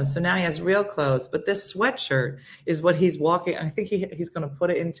 So now he has real clothes. But this sweatshirt is what he's walking. I think he's going to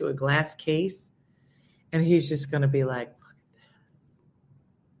put it into a glass case. And he's just going to be like, look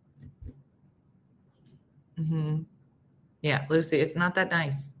at this. Yeah, Lucy, it's not that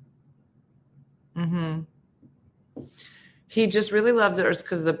nice. He just really loves it, or it's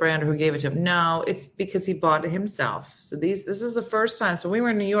because of the brand who gave it to him. No, it's because he bought it himself. So this is the first time. So when we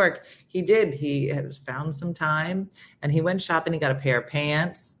were in New York, he had found some time and he went shopping. He got a pair of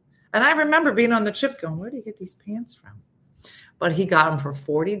pants, And I remember being on the trip going, where do you get these pants from? But he got them for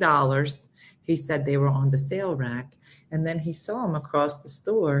 $40. He said they were on the sale rack. And then he saw them across the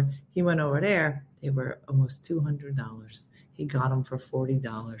store. He went over there. They were almost $200. He got them for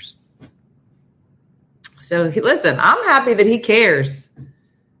 $40. So listen, I'm happy that he cares.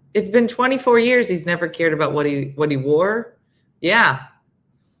 It's been 24 years. He's never cared about what he wore. Yeah.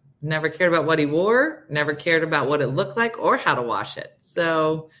 Never cared about what he wore. Never cared about what it looked like or how to wash it.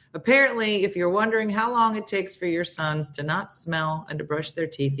 So apparently, if you're wondering how long it takes for your sons to not smell and to brush their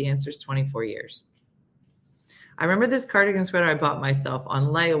teeth, the answer is 24 years. I remember this cardigan sweater I bought myself on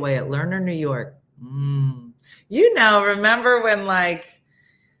layaway at Lerner, New York. You know, remember when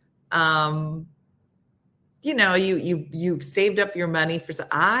you saved up your money for,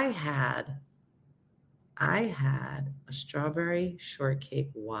 I had a strawberry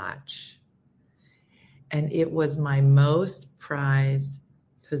shortcake watch, and it was my most prized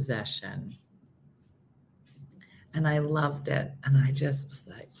possession. And I loved it. And I just was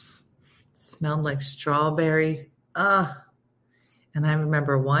like, it smelled like strawberries. And I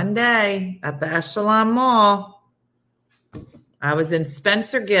remember one day at the Echelon Mall, I was in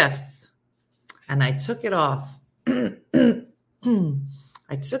Spencer Gifts, and I took it off. I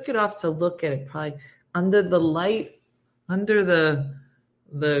took it off to look at it, probably under the light, under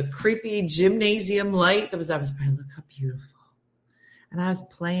the creepy gymnasium light. I was probably, look how beautiful. And I was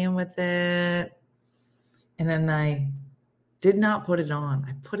playing with it. And then I did not put it on.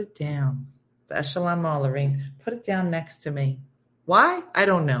 I put it down. The Echelon Mall, Lorraine, put it down next to me. Why? I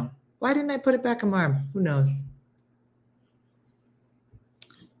don't know. Why didn't I put it back in my arm? Who knows?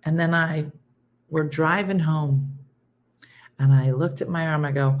 And then we're driving home. And I looked at my arm.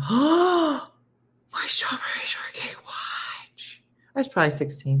 I go, oh, my strawberry shortcake watch. I was probably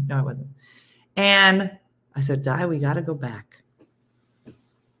 16. No, I wasn't. And I said, Di, we got to go back.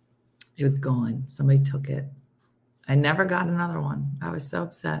 It was gone. Somebody took it. I never got another one. I was so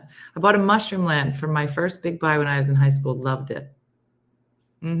upset. I bought a Mushroom Land for my first big buy when I was in high school. Loved it.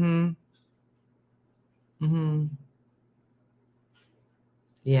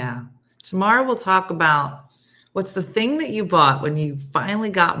 Yeah. Tomorrow we'll talk about what's the thing that you bought when you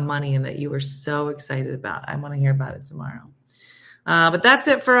finally got money and that you were so excited about. I want to hear about it tomorrow. But that's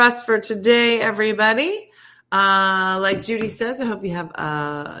it for us for today, everybody. Like Judy says, I hope you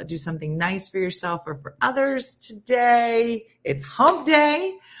have do something nice for yourself or for others today. It's hump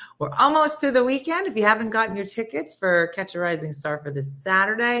day. We're almost to the weekend. If you haven't gotten your tickets for Catch a Rising Star for this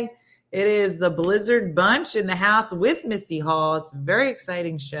Saturday, it is the Blizzard Bunch in the house with Missy Hall. It's a very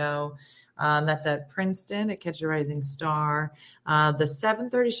exciting show. That's at Princeton at Catch a Rising Star. The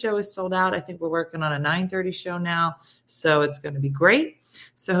 7:30 show is sold out. I think we're working on a 9:30 show now. So it's going to be great.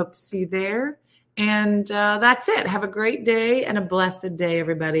 So hope to see you there. And that's it. Have a great day and a blessed day,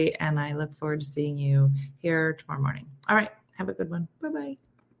 everybody. And I look forward to seeing you here tomorrow morning. All right. Have a good one. Bye-bye.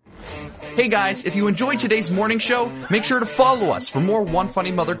 Hey guys, if you enjoyed today's morning show, make sure to follow us for more One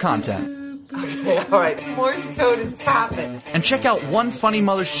Funny Mother content. Okay, all right. Morse code is tapping. And check out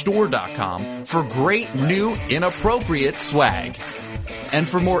OneFunnyMotherStore.com for great new inappropriate swag. And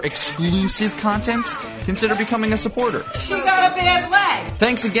for more exclusive content, consider becoming a supporter. She got a bad leg.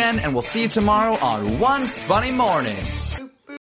 Thanks again, and we'll see you tomorrow on One Funny Morning.